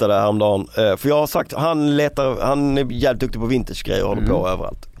textade häromdagen. För jag har sagt, han är jävligt duktig på vintagegrejor och håller på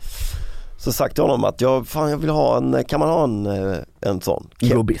överallt. Så sagt till honom att jag vill ha kan man ha en sån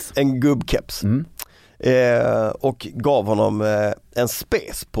Gubbis. En gubbkeps. Och gav honom en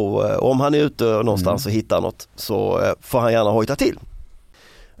spes på om han är ute någonstans och hittar något, så får han gärna hojta till.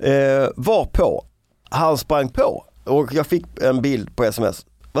 Var på han sprang på och jag fick en bild på sms.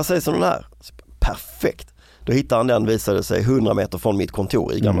 Vad sägs om den här? Perfekt. Då hittade han den, visade sig 100 meter från mitt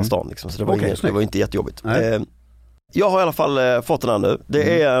kontor i Gamla stan liksom. Så det var inte jättejobbigt. Jag har i alla fall fått den här nu.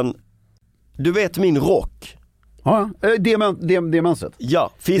 Det är en, du vet min rock. Ja, det mönstret.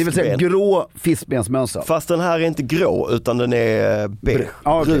 Ja, fiskben. Det vill säga grå fiskbensmönster. Fast den här är inte grå utan den är beige.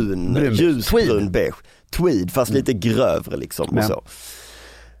 Brun, ljusbrun beige. Tweed, fast lite grövre liksom och så.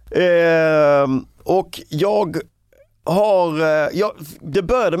 Och jag har det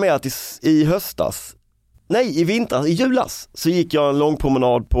började med att i vintras, i julas så gick jag en lång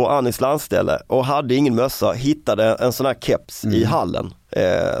promenad på Annis landställe och hade ingen mössa, hittade en sån här keps i hallen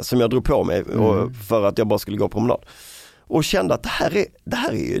som jag drog på mig för att jag bara skulle gå promenad och kände att det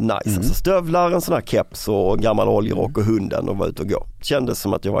här är ju nice, alltså stövlar, en sån här keps och en gammal oljerock och hunden och var ute och gå. Kändes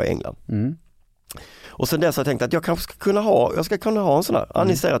som att jag var i England. Och sen dess har jag tänkt att jag kanske ska kunna ha en sån här.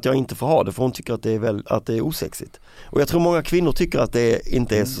 Annie säger att jag inte får ha det för hon tycker att det är osexigt. Och jag tror många kvinnor tycker att det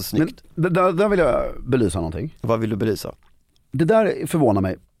inte är så snyggt. Men där vill jag belysa någonting. Vad vill du belysa? Det där förvånar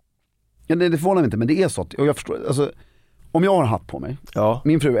mig. Ja, det förvånar mig inte, men det är så. Och jag förstår, alltså, om jag har hatt på mig. Ja.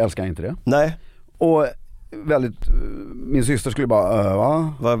 Min fru älskar inte det. Nej. Och min syster skulle bara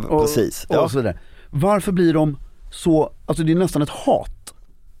va? Precis. Och så vidare. Varför blir de så, alltså det är nästan ett hat.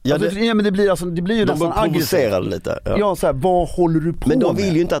 Ja, alltså, men det blir ju nästan aggressiverade lite. Ja, så här, vad håller du på med? Men de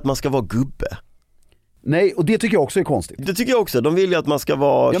vill ju inte att man ska vara gubbe. Nej, och det tycker jag också är konstigt. Det tycker jag också. De vill ju att man ska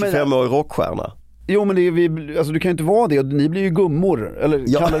vara 25-årig rockstjärna. Jo, men alltså, du kan ju inte vara det. Och ni blir ju gummor.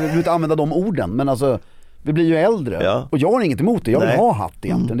 Eller kallar du inte använda de orden. Men alltså, vi blir ju äldre. Ja. Och jag har inget emot det. Jag vill ha hatt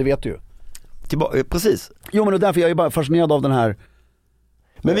egentligen, det vet du ju. Precis. Jo, men därför jag är bara fascinerad av den här.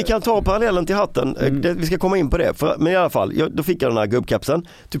 Men vi kan ta parallellen till hatten, vi ska komma in på det. Men i alla fall, då fick jag den här gubbkapsen.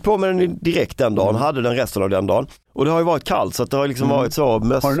 Tog på mig den direkt den dagen, hade den resten av den dagen. Och det har ju varit kallt så att det har liksom varit så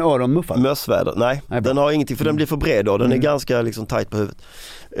har den öronmuffar? Mössväder. Nej, den har ingenting för den blir för bred och den är ganska liksom tight på huvudet.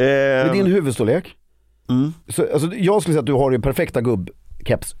 Med din huvudstorlek? Så, alltså, jag skulle säga att du har det perfekta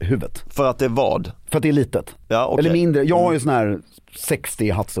gubbkepshuvudet. För att det är vad? För att det är litet. Ja, okay. Eller mindre. Jag har ju sån här 60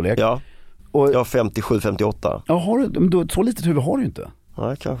 hattstorlek. Ja, och jag har 57-58. Ja, så litet huvud har du inte.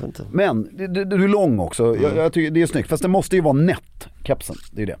 Nej, kanske inte. Men du är lång också. Jag tycker det är snyggt. Fast det måste ju vara nätt, kepsen.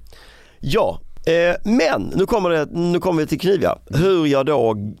 Det är det. Ja, Men nu kommer vi till kniviga. Hur jag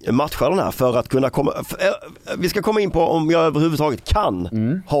då matchar den här för att kunna vi ska komma in på om jag överhuvudtaget kan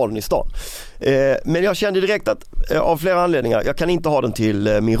ha den i stan. Men jag kände direkt att av flera anledningar, jag kan inte ha den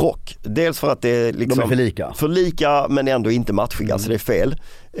till min rock. Dels för att det är liksom De är för lika men ändå inte matchiga, så det är fel.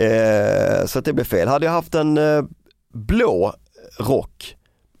 Så att det blir fel. Hade jag haft en blå rock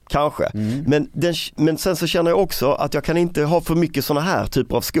kanske. Men sen så känner jag också att jag kan inte ha för mycket såna här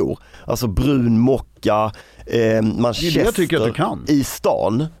typer av skor. Alltså brun mocka, manchester jag tycker att du kan. I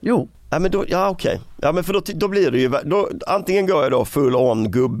stan. Jo. Ja, men då, ja okej. Ja, men för då blir det ju, antingen går jag då full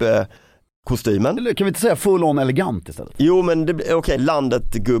on gubbe-kostymen. Eller kan vi inte säga full on elegant istället? Jo, men okej,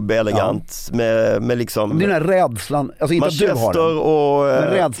 landet gubbe elegant med liksom. Men det är den här rädslan, alltså inte att du har den.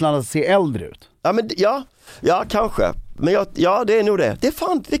 Men rädslan att se äldre ut. Ja, men ja kanske. Men det är nog det.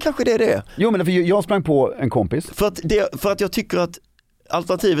 Det kanske det är det. Jo, men för jag sprang på en kompis. För att jag tycker att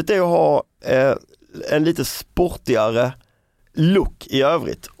alternativet är att ha en lite sportigare look i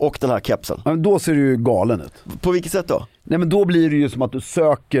övrigt och den här kepsen. Men då ser du ju galen ut. På vilket sätt då? Nej, men då blir det ju som att du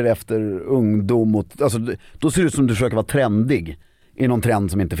söker efter ungdom och, alltså, då ser det ut som att du försöker vara trendig i någon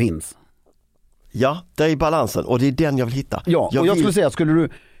trend som inte finns. Ja, det är balansen och det är den jag vill hitta. Ja, och jag skulle säga, skulle du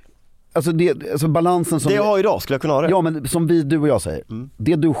alltså balansen som det jag har idag skulle jag kunna ha det. Ja, men som du och jag säger,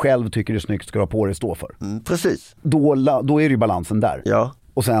 det du själv tycker är snyggt ska du ha på dig stå för. Precis. Då är det ju balansen där. Ja.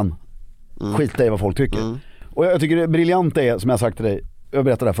 Och sen skita i vad folk tycker. Och jag tycker det briljanta är, som jag sagt till dig, jag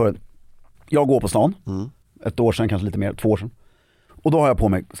berättade där förut. Jag går på stan, ett år sedan, kanske lite mer, 2 år sedan. Och då har jag på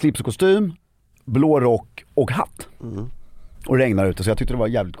mig slips och kostym, blå rock och hatt. Och det regnar ute, så jag tyckte det var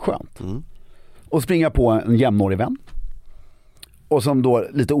jävligt skönt. Och springer på en jämnårig vän. Och som då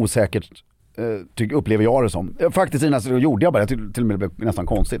lite osäkert upplever jag det som. Faktiskt innan så gjorde jag bara, jag till och med blev nästan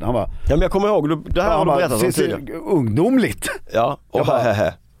konstigt. Han bara, ja, men jag kommer ihåg, det här har du berättat om tidigare. Ungdomligt. Ja, och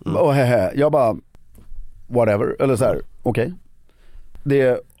jag bara whatever, eller så här, okej.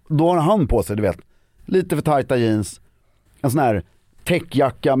 Då har han på sig, du vet, lite för tajta jeans, en sån här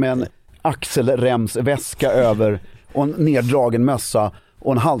täckjacka med en axelremsväska över och en neddragen mössa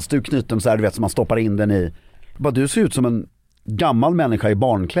och en halsduk knuten så här, du vet, som man stoppar in den i. Bara, du ser ut som en gammal människa i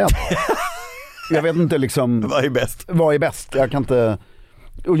barnkläder. Jag vet inte liksom vad är bäst. Jag kan inte.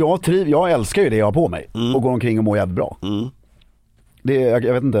 Och jag älskar ju det jag har på mig och går omkring och mår jävligt bra.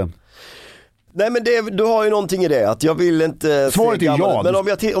 Jag vet inte. Nej, men du har ju någonting i det att jag vill inte. Svaret är ja. Men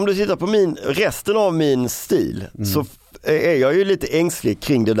om du tittar på resten av min stil så är jag ju lite ängslig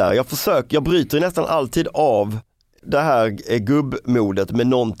kring det där. Jag bryter nästan alltid av det här gubbmodet med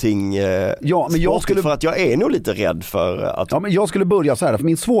någonting för att jag är nog lite rädd för att. Ja, men jag skulle börja så här, för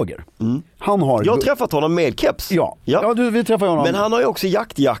min svåger. Han har. Jag har träffat honom med keps. Ja, vi träffade honom. Men han har ju också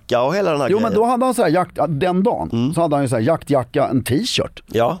jaktjacka och hela den här grejen. Men då hade han så här den dagen så hade han ju så här jaktjacka, en t-shirt.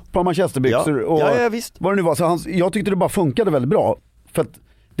 Ja. Ett par manchesterbyxor och visst. vad det nu var, så jag tyckte det bara funkade väldigt bra för att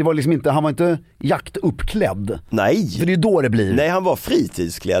det var liksom inte, han var inte jaktuppklädd. Nej. För det är då det blir. Nej, han var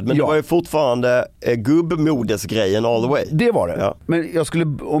fritidsklädd, men det var ju fortfarande gubbmodesgrejen all the way. Det var det. Ja.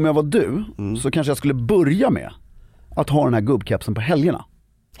 Men om jag var du så kanske jag skulle börja med att ha den här gubbkepsen på helgerna.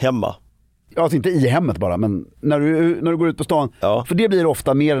 Hemma. Ja, alltså inte i hemmet bara, men när du går ut på stan. Ja. För det blir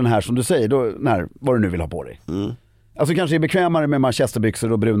ofta mer den här som du säger, vad du nu vill ha på dig. Alltså kanske är bekvämare med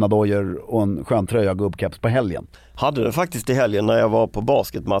manchesterbyxor och bruna dojor och en skön tröja och gubbkeps på helgen. Hade det faktiskt i helgen när jag var på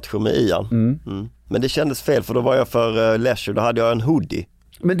basketmatcher med Ian. Men det kändes fel, för då var jag för leisure, då hade jag en hoodie.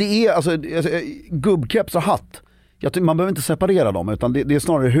 Men det är alltså gubbkeps och hatt. Man behöver inte separera dem, utan det är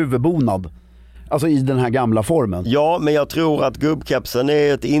snarare huvudbonad. Alltså i den här gamla formen. Ja, men jag tror att gubbkepsen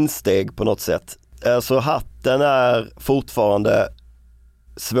är ett insteg på något sätt. Alltså hatten är fortfarande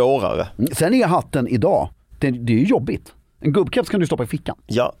svårare. Sen är hatten idag, det är ju jobbigt. En gubbkeps kan du stoppa i fickan.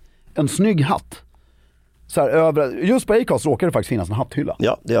 Ja. En snygg hatt. Så här, just på Acast råkar det faktiskt finnas en hatthylla.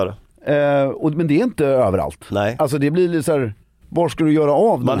 Ja, det gör det. Men det är inte överallt. Nej. Alltså det blir lite så här, var ska du göra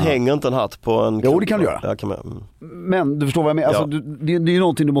av den Man här? hänger inte en hatt på en. Jo, det kan du göra. Ja, kan man. Men du förstår vad jag menar. Alltså, det är ju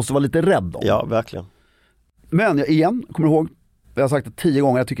någonting du måste vara lite rädd om. Ja, verkligen. Men igen, kommer du ihåg, jag har sagt det 10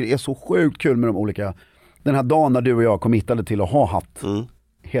 gånger, jag tycker det är så sjukt kul med de olika. Den här dagen när du och jag committade till att ha hatt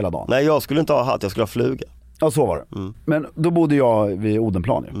hela dagen. Nej, jag skulle inte ha hatt, jag skulle ha fluga. Ja, så var det. Men då bodde jag vid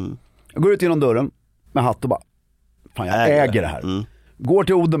Odenplan. Jag går ut genom dörren med hatt och bara, fan jag äger det här. Går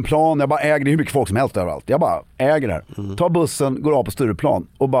till Odenplan, jag bara äger det, hur mycket folk som helst överallt. Jag bara äger det här. Tar bussen, går av på Stureplan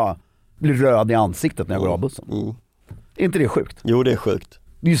och bara blir röd i ansiktet när jag går av bussen. Är inte det sjukt? Jo, det är sjukt.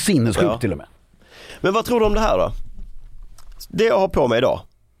 Det är ju sinnessjukt till och med. Men vad tror du om det här då? Det jag har på mig idag.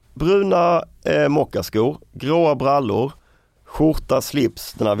 Bruna mockaskor, gråa brallor, skjorta,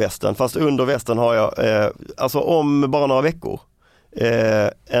 slips, den här västen. Fast under västen har jag, alltså om bara några veckor,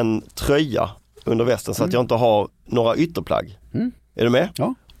 en tröja under västen så att jag inte har några ytterplagg. Är du med?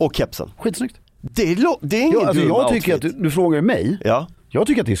 Ja. Och kepsen. Skitsnyggt. Det är ingen alltså, dum jag tycker outfit. att du frågar mig. Ja. Jag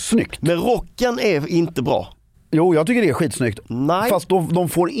tycker att det är snyggt. Men rocken är inte bra. Jo, jag tycker det är skitsnyggt. Nej. Fast de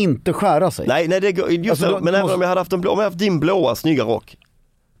får inte skära sig. Nej, det går just Alltså, men även om jag hade haft om jag haft din blåa snygga rock.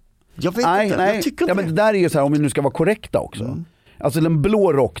 Jag vet inte, jag tycker inte men det där är ju så här, om vi nu ska vara korrekta också. Alltså en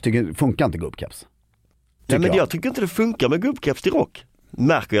blå rock funkar inte gubbkeps. Nej, men jag tycker inte det funkar med gubbkeps till rock.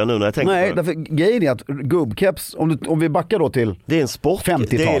 Märker jag nu när jag tänker Nej, på det. därför grejen är att gubbkeps, om vi backar då till det är en sport. 50-talet.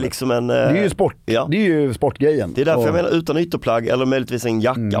 Det är liksom en... Det är ju sport. Ja. Det är ju sportgrejen. Det är därför jag menar utan ytterplagg eller möjligtvis en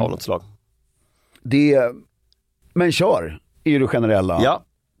jacka av något slag. Men kör är det generella. Ja.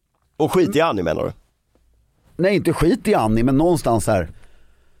 Och skit i Annie menar du? Nej, inte skit i Annie, men någonstans här.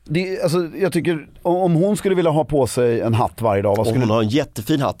 Alltså, jag tycker om hon skulle vilja ha på sig en hatt varje dag. Hon har en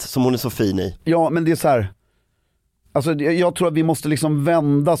jättefin hatt som hon är så fin i. Ja, men det är så här. Alltså, jag tror att vi måste liksom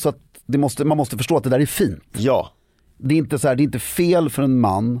vända så att man måste förstå att det där är fint. Ja. Det är inte så här, det är inte fel för en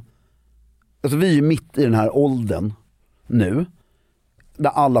man. Alltså vi är ju mitt i den här åldern nu. Där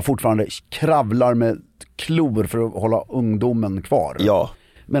alla fortfarande kravlar med klor för att hålla ungdomen kvar. Ja.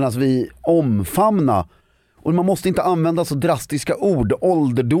 Medan vi omfamnar. Och man måste inte använda så drastiska ord.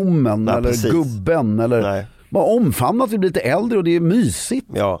 Ålderdomen eller precis. Gubben. Eller bara omfamna att vi blir lite äldre och det är mysigt.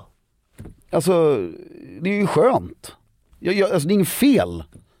 Ja. Alltså, det är ju skönt. Alltså, det är inget fel.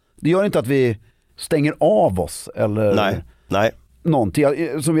 Det gör inte att vi stänger av oss. Eller Nej. någonting.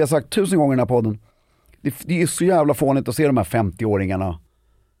 Som vi har sagt 1000 gånger i den här podden. Det är så jävla fånigt att se de här 50-åringarna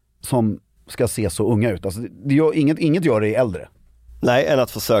som ska se så unga ut. Alltså, inget gör det äldre. Nej, än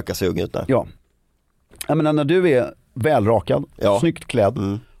att försöka se ung ut. Nej. Ja. Jag menar, när du är välrakad, snyggt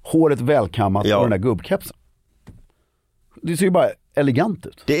klädd, håret välkammat och den där gubbkepsen. Det ser ju bara elegant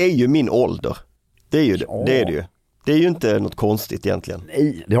ut. Det är ju min ålder. Det är ju det. Det är det ju. Det är ju inte något konstigt egentligen.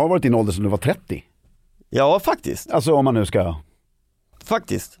 Nej, det har varit din ålder sedan du var 30. Ja, faktiskt. Alltså om man nu ska...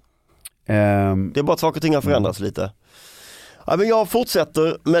 Faktiskt. Det är bara att saker och ting har förändrats lite. Ja, men jag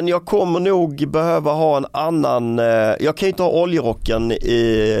fortsätter, men jag kommer nog behöva ha en annan... jag kan ju inte ha oljerocken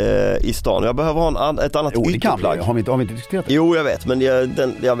i stan. Jag behöver ha ett annat ytterplagg. Har vi inte diskuterat det? Jo, jag vet, men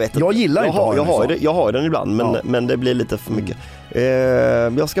jag vet. Jag gillar inte att ha den. Jag har den ibland, men det blir lite för mycket.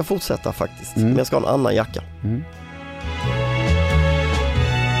 Jag ska fortsätta faktiskt, men jag ska ha en annan jacka.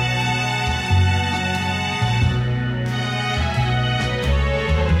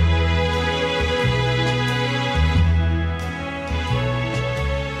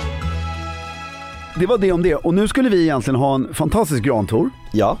 Det var det om det. Och nu skulle vi egentligen ha en fantastisk grantour.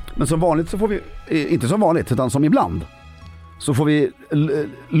 Ja. Men som vanligt så får vi, inte som vanligt utan som ibland, så får vi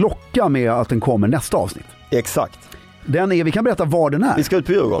locka med att den kommer nästa avsnitt. Exakt. Vi kan berätta var den är. Vi ska ut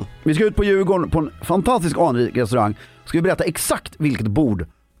på Djurgården. Vi ska ut på Djurgården på en fantastisk anrik restaurang. Ska vi berätta exakt vilket bord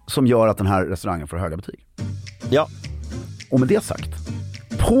som gör att den här restaurangen får höga betyg. Ja. Och med det sagt,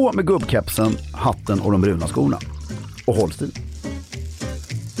 på med gubbkepsen, hatten och de bruna skorna. Och håll stil.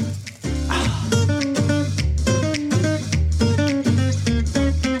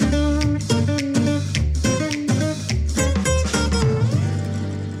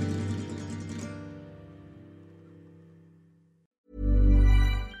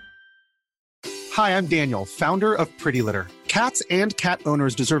 Hi, I'm Daniel, founder of Pretty Litter. Cats and cat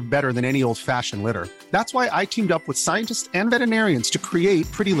owners deserve better than any old-fashioned litter. That's why I teamed up with scientists and veterinarians to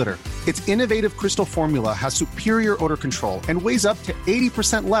create Pretty Litter. Its innovative crystal formula has superior odor control and weighs up to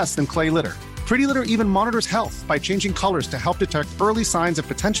 80% less than clay litter. Pretty Litter even monitors health by changing colors to help detect early signs of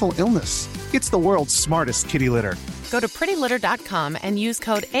potential illness. It's the world's smartest kitty litter. Go to prettylitter.com and use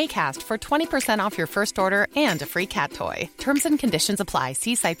code ACAST for 20% off your first order and a free cat toy. Terms and conditions apply.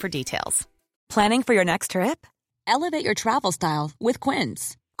 See site for details. Planning for your next trip? Elevate your travel style with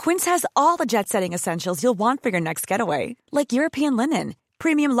Quince. Quince has all the jet-setting essentials you'll want for your next getaway, like European linen,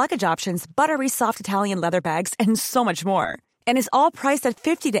 premium luggage options, buttery soft Italian leather bags, and so much more. And is all priced at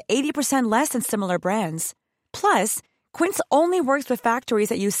 50 to 80% less than similar brands. Plus, Quince only works with factories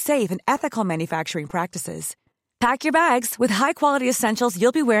that use safe and ethical manufacturing practices. Pack your bags with high-quality essentials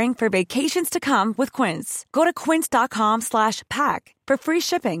you'll be wearing for vacations to come with Quince. Go to quince.com/pack for free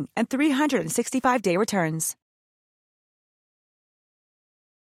shipping and 365-day returns.